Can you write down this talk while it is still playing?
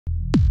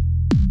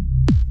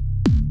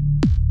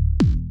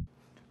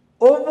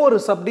ஒவ்வொரு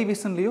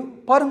சப்டிவிஷன்லயும்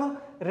பாருங்க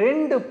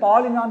ரெண்டு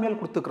பாலினாமியல்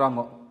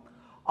கொடுத்துக்கிறாங்க,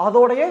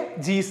 அதோடைய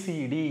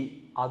ஜிசிடி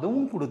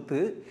அதுவும் கொடுத்து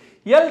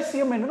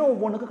எல்சிஎம் என்னன்னு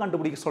ஒவ்வொன்றுக்கு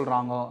கண்டுபிடிக்க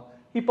சொல்றாங்க.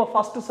 இப்போ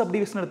ஃபர்ஸ்ட்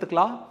சப்டிவிஷன்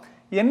எடுத்துக்கலாம்.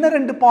 என்ன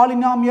ரெண்டு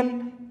பாலினாமியல்?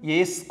 ஏ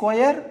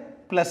ஸ்கொயர்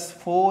பிளஸ்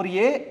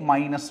 4a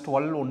மைனஸ்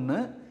 12 ஒன்று,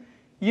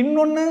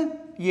 இன்னொன்று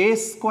ஏ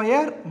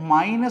ஸ்கொயர்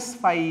மைனஸ்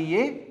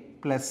 5a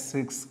பிளஸ்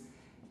 6.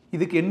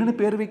 இதுக்கு என்னன்னு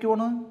பேர்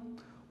வைக்கணும்?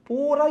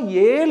 பூரா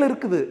 7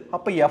 இருக்குது.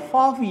 அப்போ எஃப்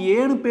ஆஃப்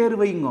ஏன்னு பேர்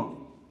வைங்க.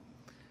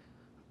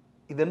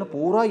 இது என்ன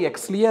பூரா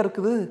எக்ஸ்லியா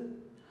இருக்குது?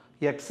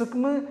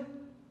 எக்ஸுக்குமே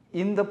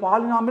இந்த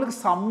பாலினாமியலுக்கு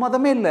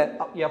சம்மதமே இல்லை.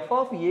 எஃப்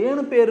ஆஃப்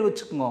ஏன்னு பேர்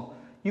வச்சுக்கோங்க.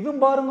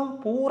 இதுவும் பாருங்க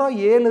பூரா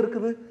 7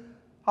 இருக்குது.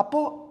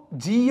 அப்போ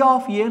ஜி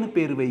ஆஃப் ஏன்னு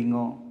பேர் வைங்க.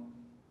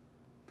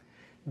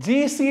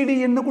 ஜிசிடி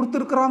என்ன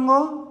கொடுத்துருக்குறாங்க?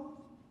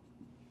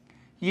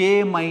 ஏ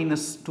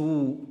மைனஸ் 2.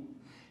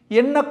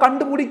 என்ன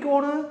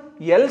கண்டுபிடிக்கணும்?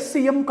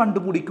 எல்சிஎம்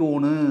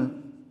கண்டுபிடிக்கணும்.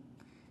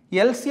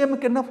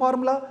 எல்சிஎம்க்கு என்ன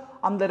ஃபார்முலா?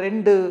 அந்த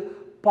ரெண்டு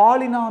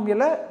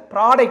பாலினாமியல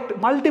ப்ராடக்ட்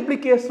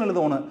மல்டிப்ளிகேஷன்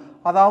எழுதணும்.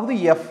 அதாவது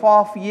F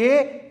of A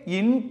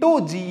into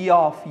G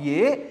of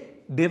A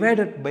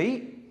divided by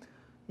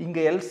இங்க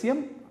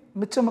எல்சிஎம்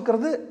மிச்சம்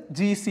இருக்கிறது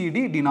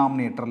ஜிசிடி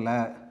டினாமினேட்டர்ல.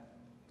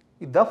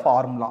 இதுதான்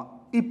ஃபார்முலா.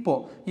 இப்போ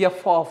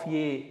எஃப் ஆஃப்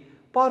ஏ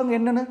பாருங்க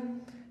என்னன்னு?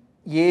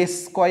 ஏ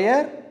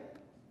square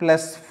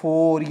plus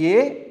 4a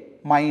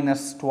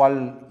minus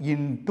 12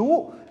 into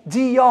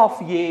G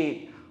of ஏ.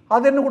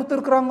 அது என்ன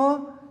கொடுத்துருக்குறாங்க?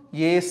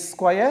 ஏ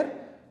square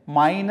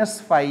minus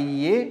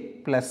 5a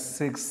plus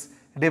 6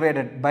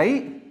 divided by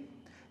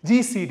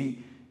GCD.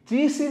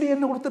 GCD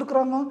என்ன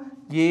கொடுத்துருக்குறாங்க?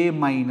 ஏ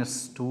மைனஸ்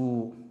 2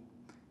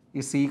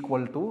 இஸ்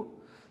ஈக்குவல் டு,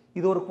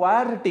 இது ஒரு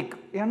குவாட்ரட்டிக்.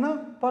 ஏன்னா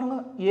பாருங்க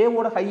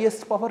ஏவோட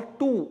ஹையஸ்ட் பவர்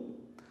 2.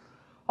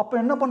 அப்போ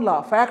என்ன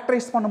பண்ணலாம்?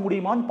 ஃபேக்டரைஸ் பண்ண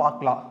முடியுமான்னு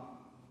பார்க்கலாம்.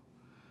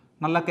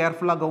 நல்லா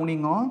கேர்ஃபுல்லாக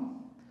கவனிங்க.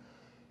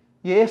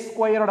 ஏ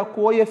ஸ்கொயரோட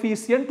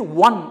கோஎஃபிஷியன்ட்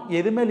 1,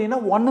 எதுவுமே இல்லைன்னா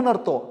 1ன்னு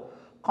அர்த்தம்.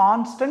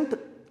 Constant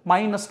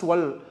minus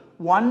 12,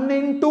 1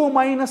 into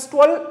minus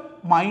 12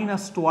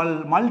 minus 12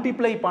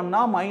 multiply பண்ணா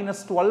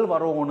மைனஸ் 12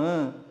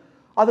 வரணும்.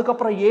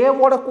 அதுக்கப்புறம்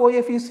ஏவோட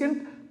கோஎஃபிஷியன்ட்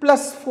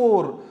பிளஸ்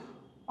 4,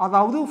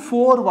 அதாவது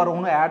 4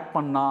 வரணும் ஆட்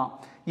பண்ணா.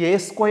 ஏ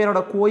ஸ்கொயரோட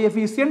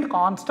கோஎஃபிஷியன்ட்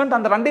கான்ஸ்டன்ட்,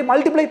 அந்த ரெண்டையும்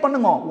மல்டிப்ளை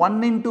பண்ணுங்க.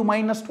 1 இன்டூ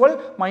மைனஸ் 12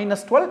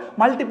 மைனஸ் 12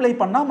 மல்டிப்ளை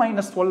பண்ணா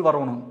மைனஸ் 12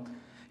 வரணும்.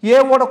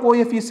 ஏவோட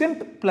கோஎஃபிஷியன்ட்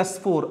பிளஸ்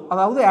 4,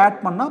 அதாவது ஆட்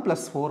பண்ணா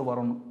பிளஸ் 4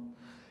 வரணும்.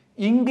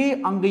 இங்கே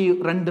அங்கே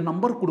ரெண்டு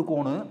நம்பர்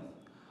கொடுக்கணும்.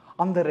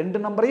 அந்த ரெண்டு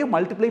நம்பரையும்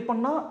மல்டிப்ளை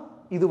பண்ணா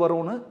இது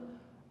வரணும்,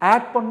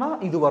 ஆட் பண்ணா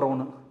இது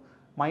வரணும்.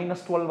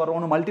 மைனஸ் 12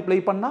 வரணும், மல்டிப்ளை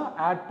பண்ணா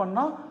ஆட்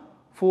பண்ணா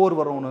 4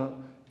 வரணும்.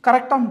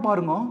 கரெக்டாக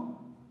பாருங்க.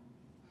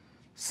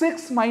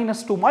 6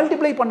 மைனஸ் 2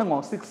 மல்டிப்ளை பண்ணுங்க.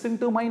 6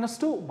 into minus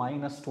 2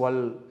 minus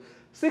 12.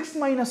 6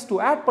 minus 2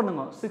 add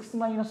பண்ணுங்க. 6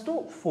 மைனஸ் 2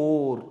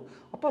 4.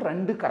 அப்போ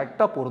ரெண்டு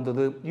கரெக்டாக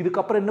பொருந்தது.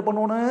 இதுக்கப்புறம் என்ன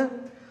பண்ணணும்?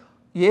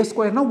 ஏ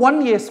ஸ்கொயர்னா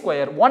 1a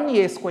ஸ்கொயர்.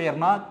 1a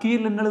ஸ்கொயர்னா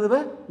கீழே என்ன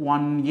எழுதுவேன்?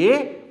 1a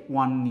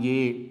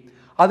 1a.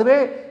 அதுவே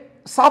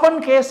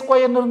 7k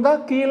ஸ்கொயர்னு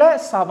இருந்தால் கீழே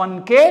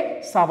 7k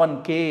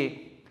 7k.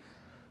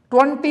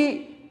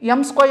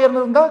 20m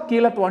ஸ்கொயர்னு இருந்தால்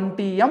கீழே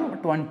 20m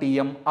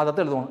 20m. அதை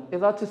தான் எழுதுவோம்.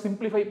 ஏதாச்சும்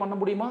சிம்பிளிஃபை பண்ண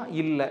முடியுமா?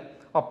 இல்லை.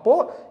 அப்போ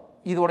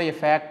இதோடைய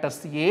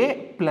ஃபேக்டர்ஸ் a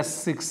பிளஸ்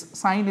 6,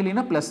 சைன்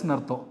இல்லைன்னா பிளஸ்ன்னு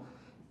அர்த்தம்,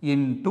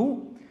 இன்டூ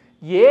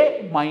a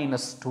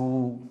மைனஸ் 2.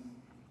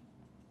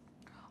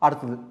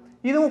 அடுத்தது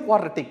இதுவும்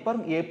குவாட்ரட்டிக்.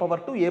 பாருங்க a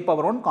power 2 a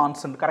power 1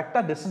 constant,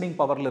 கரெக்டாக டிசெண்டிங்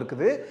பவரில்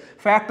இருக்குது.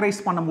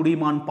 ஃபேக்டரைஸ் பண்ண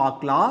முடியுமான்னு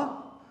பார்க்கலாம்.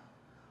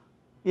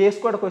 a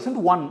square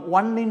coefficient 1,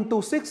 1 into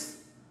 6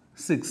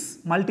 6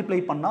 multiply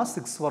பண்ணால்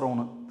 6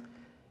 வரணும்.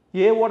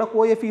 ஏவோட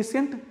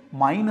கோஎஃபிஷியன்ட்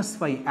மைனஸ்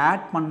 5,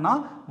 ஆட்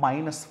பண்ணால்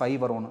மைனஸ் 5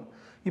 வரணும்.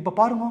 இப்போ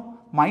பாருங்க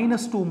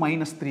மைனஸ் 2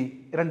 மைனஸ் 3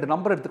 ரெண்டு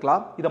நம்பர்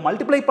எடுத்துக்கலாம். இதை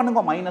மல்டிப்ளை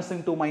பண்ணுங்க. Minus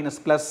into minus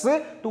plus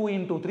 2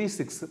 into 3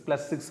 6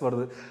 plus 6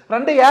 வருது.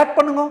 ரெண்டை ஆட்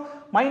பண்ணுங்க.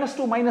 மைனஸ்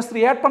 2 மைனஸ்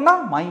 3 ஆட் பண்ணா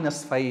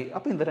மைனஸ் 5.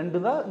 அப்போ இந்த ரெண்டு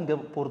தான் இங்கே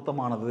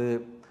பொருத்தமானது.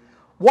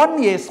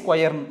 1a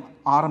ஸ்கொயர்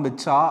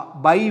ஆரம்பிச்சா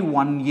பை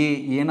 1a,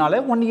 ஏனாலே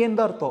 1a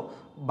தான் அர்த்தம்,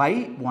 பை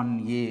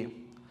 1a.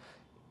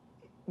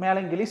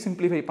 மேலங்கிலி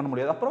சிம்பிளிஃபை பண்ண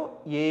முடியாது. அப்புறம்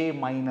a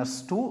minus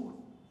 2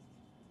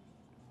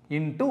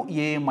 into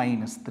a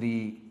minus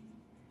 3.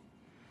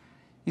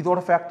 இதோட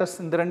ஃபேக்டர்ஸ்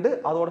இந்த ரெண்டு,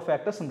 அதோட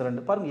ஃபேக்டர்ஸ் இந்த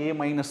ரெண்டு. பாருங்க a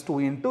minus 2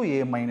 into a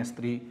minus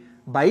 3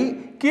 by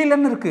கீழே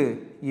என்ன இருக்கு?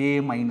 a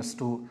minus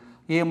 2.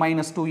 a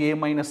minus 2 a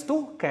minus 2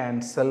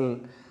 cancel.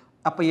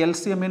 அப்போ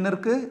எல்சிஎம் என்ன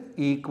இருக்கு?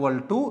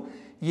 Equal to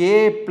a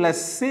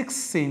plus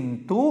 6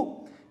 into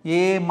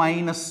a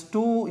minus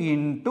 2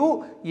 into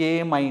a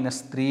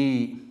minus 3.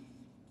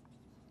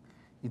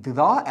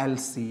 இதுதான்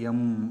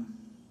எல்சிஎம்.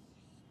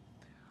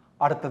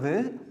 அடுத்தது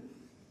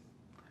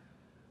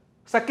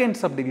செகண்ட்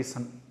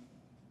சப்டிவிஷன்.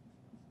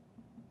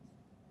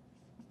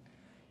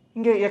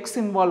 இங்கே எக்ஸ்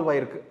இன்வால்வ்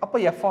ஆயிருக்கு. அப்போ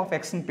எஃப் ஆஃப்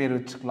எக்ஸ்ன்னு பேர்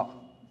வச்சுக்கலாம்.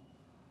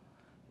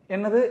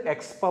 என்னது?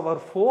 X power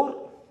 4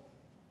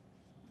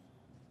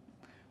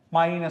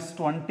 minus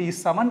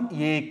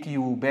 27a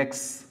cube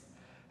X.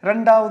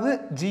 ரெண்டாவது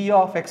ஜி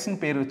ஆஃப்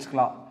எக்ஸ்ன்னு பேர்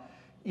வச்சுக்கலாம்.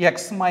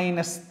 X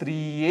minus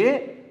 3a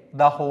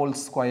the whole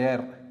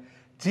square.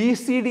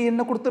 GCD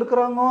என்ன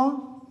கொடுத்துருக்குறாங்க?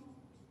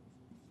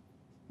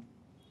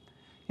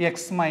 x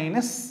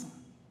minus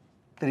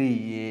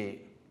 3a.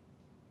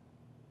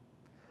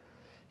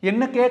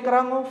 என்ன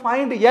கேட்குறாங்க?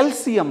 Find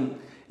LCM.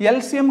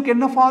 எல்சிஎம்க்கு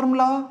என்ன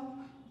ஃபார்முலா?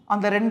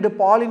 அந்த ரெண்டு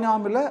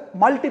பாலினாமியலை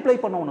மல்டிப்ளை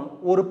பண்ணணும்.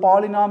 ஒரு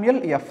பாலினாமியல்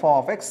எஃப்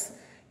ஆஃப் எக்ஸ்,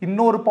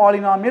 இன்னொரு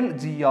பாலினாமியல்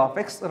ஜி ஆஃப்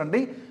எக்ஸ்,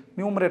 ரெண்டையும்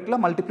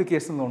நியூமரேட்டரில்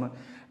மல்டிப்ளிகேஷன் ஒன்று,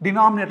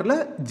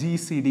 டினாமினேட்டரில்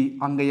ஜிசிடி.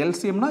 அங்கே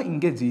எல்சிஎம்னா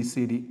இங்கே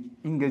ஜிசிடி,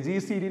 இங்கே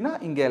ஜிசிடினா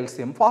இங்கே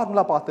எல்சிஎம்.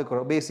 ஃபார்முலா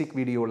பார்த்துக்கிறோம் பேசிக்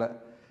வீடியோவில்.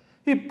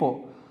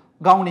 இப்போது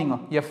கவுனிங்க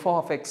எஃப்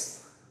ஆஃப் எக்ஸ்,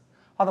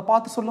 அதை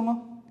பார்த்து சொல்லுங்க.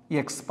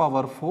 X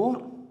power 4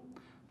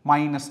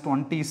 minus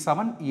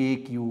 27a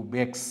cube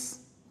x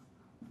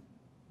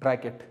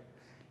bracket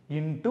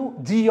into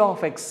g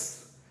of x.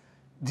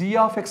 g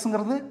of x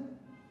ங்கிறது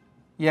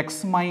x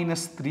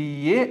minus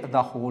 3a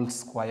the whole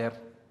square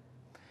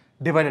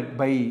divided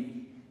by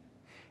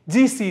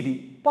gcd.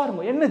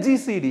 பாருங்க என்ன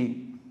gcd?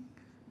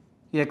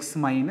 x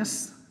minus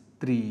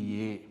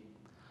 3a.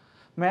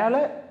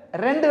 மேலே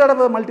ரெண்டு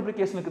தடவை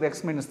மல்டிப்ளிகேஷன் இருக்குது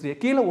x minus 3a,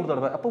 கீழே ஒரு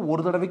தடவை. அப்போ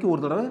ஒரு தடவைக்கு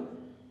ஒரு தடவை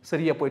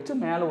சரியாக போயிடுச்சு,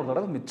 மேலே ஒரு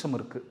தடவை மிச்சம்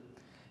இருக்குது.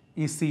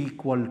 is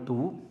equal to,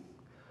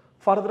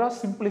 further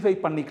simplify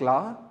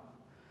பண்ணிக்கலாம்.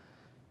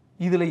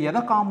 இதில்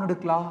எதை காமன்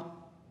எடுக்கலாம்?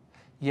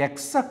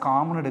 எக்ஸை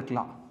காமன்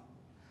எடுக்கலாம்.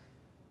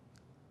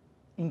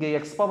 இங்கே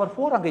எக்ஸ் பவர்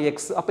 4, அங்கே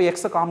எக்ஸ், அப்போ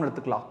எக்ஸை காமன்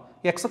எடுத்துக்கலாம்.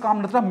 எக்ஸை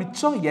காமன் எடுத்துட்டா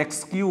மிச்சம்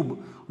எக்ஸ் கியூப்.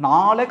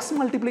 4x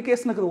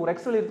மல்டிப்ளிகேஷன் இருக்குது, ஒரு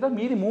எக்ஸ் வெளியே எடுத்துட்டா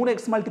மீதி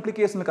 3x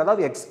மல்டிப்ளிகேஷன் இருக்குது,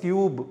 அதாவது எக்ஸ்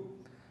கியூப்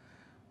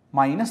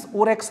மைனஸ்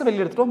ஒரு எக்ஸை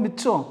வெளியே எடுத்துட்டோம்,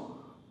 மிச்சம்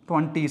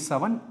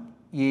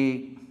 27a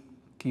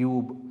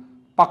கியூப்.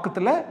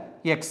 பக்கத்தில்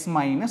x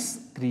minus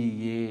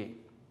 3a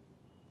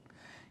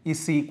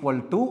is equal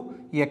to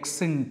x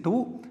into,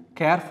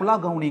 carefully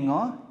கவனிங்க,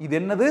 இது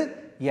என்னது?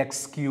 x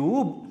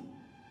cube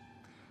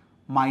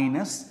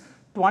minus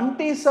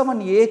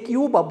 27a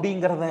cube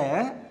அப்படிங்கிறத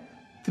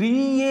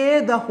 3a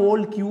the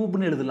whole cube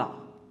னு எழுதலாம்.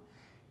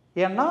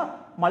 ஏன்னா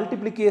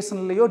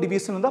மல்டிப்ளிகேஷன்லையோ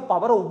டிவிஷன் இருந்தால்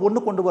பவரை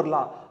ஒவ்வொன்று கொண்டு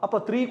வரலாம். அப்போ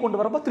 3 கொண்டு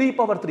வரப்போ 3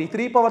 power 3,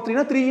 3 power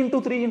 3னா 3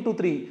 into 3 into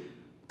 3,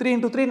 3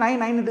 into 3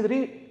 9, 9 into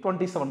 3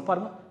 27.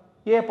 பாருங்கள்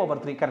a power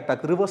 3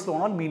 கரெக்டாக ரிவர்ஸில்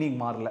ஒன்றால் மீனிங்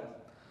மாறல.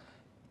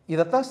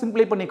 இதைத்தான்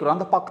சிம்பிளை பண்ணிக்கிறோம்.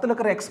 அந்த பக்கத்தில்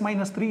இருக்கிற x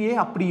minus 3a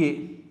அப்படியே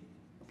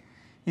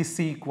is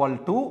equal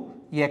to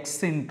x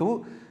into,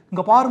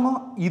 இங்கே பாருங்க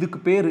இதுக்கு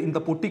பேர்,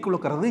 இந்த பொட்டிக்குள்ள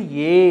இருக்கிறது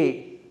a,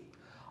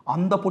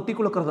 அந்த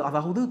பொட்டிக்குள்ள இருக்கிறது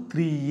அதாவது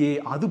 3a,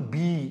 அது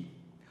b.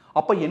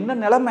 அப்போ என்ன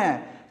நிலைமை?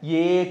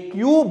 a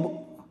cube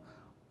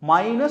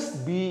minus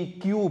b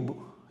cube.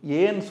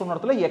 ஏன்னு சொன்ன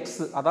இடத்துல எக்ஸ்,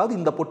 அதாவது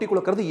இந்த பொட்டிக்குள்ள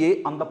இருக்கிறது ஏ,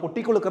 அந்த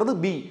பொட்டிக்குள்ள இருக்கிறது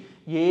B.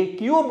 A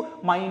cube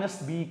minus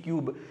B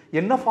cube.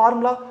 என்ன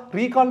ஃபார்முலா?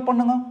 ரீகால்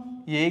பண்ணுங்க.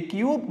 A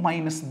cube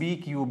minus B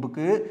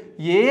கியூபுக்கு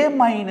A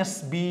minus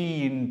B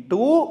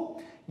into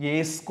A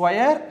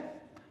square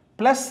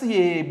plus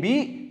AB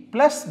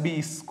plus B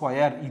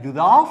square.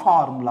 இதுதான்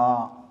ஃபார்முலா.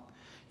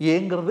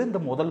 ஏங்கிறது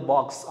இந்த முதல்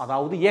பாக்ஸ்,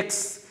 அதாவது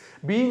எக்ஸ்.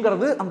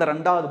 பிங்கிறது அந்த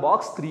ரெண்டாவது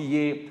பாக்ஸ்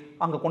 3a.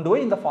 அங்கே கொண்டு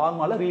போய் இந்த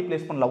ஃபார்முலால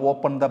ரீப்ளேஸ் பண்ணலாம்.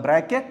 Open the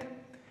bracket.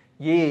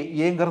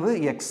 ஏங்கிறது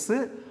எக்ஸு,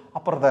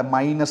 அப்புறம்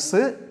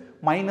மைனஸு,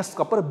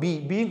 மைனஸ்க்கு அப்புறம் பி,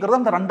 பிங்கிறது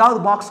அந்த ரெண்டாவது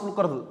பாக்ஸ்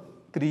கொடுக்கறது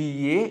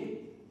 3a,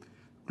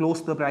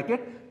 க்ளோஸ் த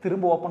பிராக்கெட்,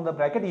 திரும்ப ஓப்பன் த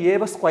பிராக்கெட்.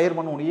 ஏவை ஸ்கொயர்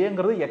பண்ணணும்.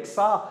 ஏங்கிறது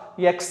எக்ஸா,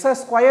 எக்ஸை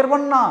ஸ்கொயர்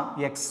பண்ணா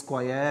எக்ஸ்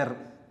ஸ்கொயர்,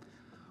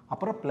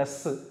 அப்புறம் ப்ளஸ்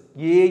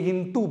ஏ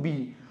இன்டூ பி,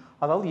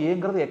 அதாவது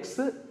ஏங்கிறது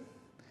எக்ஸு,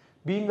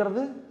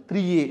 பிங்கிறது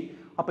 3a,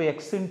 அப்போ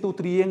X into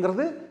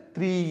 3aங்கிறது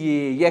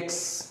 3ax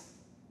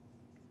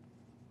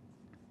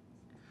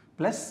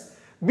plus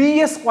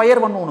BA square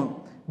பண்ணணும்.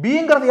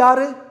 பிங்கிறது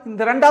யாரு?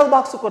 இந்த ரெண்டாவது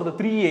பாக்ஸுக்கு வருது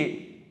 3a.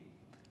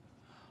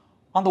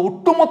 அந்த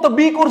ஒட்டுமொத்த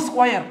பிக்கு ஒரு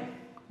ஸ்கொயர்,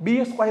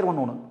 பிஏ ஸ்கொயர்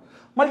பண்ணணும்.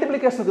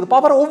 மல்டிப்ளிகேஷன் இருக்குது,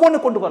 பவர் ஒவ்வொன்று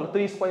கொண்டு வரல.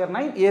 3 ஸ்கொயர்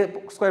 9, ஏ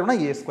ஸ்கொயர்னா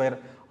ஏ ஸ்கொயர்,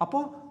 அப்போ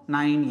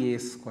 9a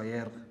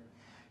ஸ்கொயர்.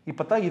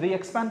 இப்போ தான் இதை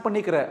எக்ஸ்பேண்ட்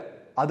பண்ணிக்கிற,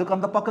 அதுக்கு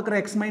அந்த பக்கம்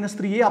இருக்கிற x minus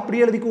 3a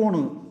அப்படியே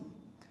எழுதிக்கோணும்.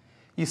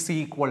 Is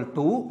equal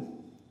to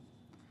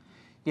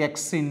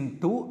x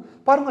into,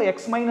 பாருங்க x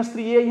minus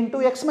 3a into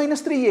x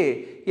minus 3a,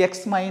 x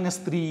minus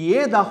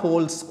 3a the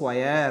whole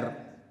square.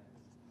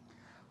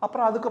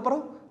 அப்புறம்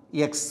அதுக்கப்புறம்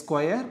x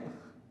square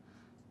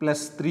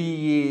plus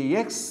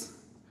 3ax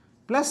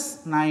plus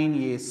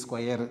 9a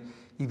square.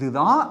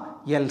 இதுதான்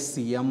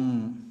LCM.